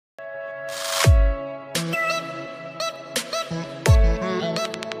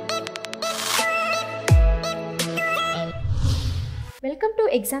Welcome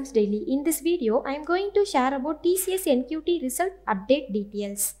to Exams Daily. In this video, I am going to share about TCS NQT result update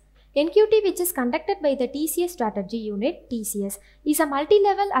details. NQT, which is conducted by the TCS Strategy Unit (TCS), is a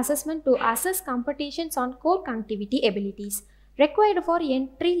multi-level assessment to assess competitions on core connectivity abilities required for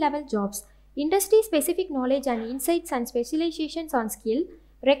entry-level jobs, industry-specific knowledge and insights and specializations on skill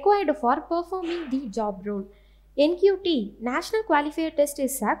required for performing the job role. NQT National Qualifier Test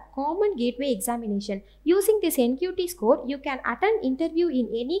is a common gateway examination. Using this NQT score, you can attend interview in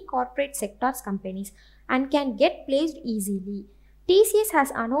any corporate sectors companies and can get placed easily. TCS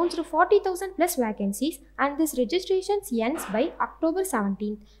has announced 40,000 plus vacancies and this registration ends by October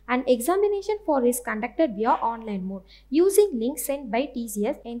 17th and examination for is conducted via online mode using link sent by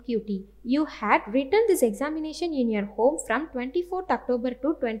TCS NQT. You had written this examination in your home from 24th October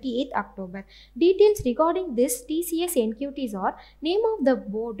to 28th October. Details regarding this TCS NQTs are: name of the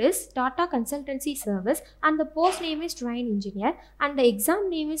board is Tata Consultancy Service and the post name is Train Engineer and the exam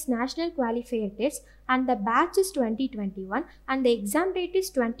name is National Qualifier Test and the batch is 2021 and the exam date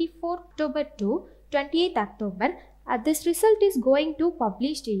is 24th October to 28th October. This result is going to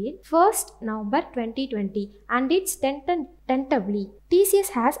published in 1st November 2020 and it's tentatively. TCS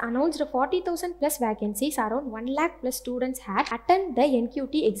has announced 40,000 plus vacancies. Around 1 lakh plus students had attended the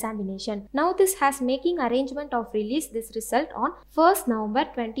NQT examination. Now this has making arrangement of release this result on 1st November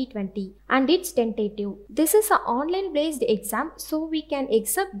 2020 and it's tentative. This is an online based exam, so we can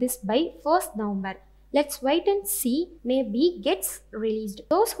accept this by 1st November. Let's wait and see, maybe gets released.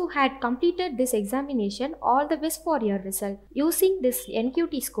 Those who had completed this examination, all the best for your result. Using this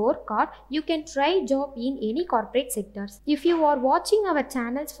NQT scorecard, you can try job in any corporate sectors. If you are watching our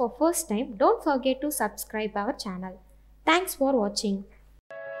channels for first time, don't forget to subscribe our channel. Thanks for watching.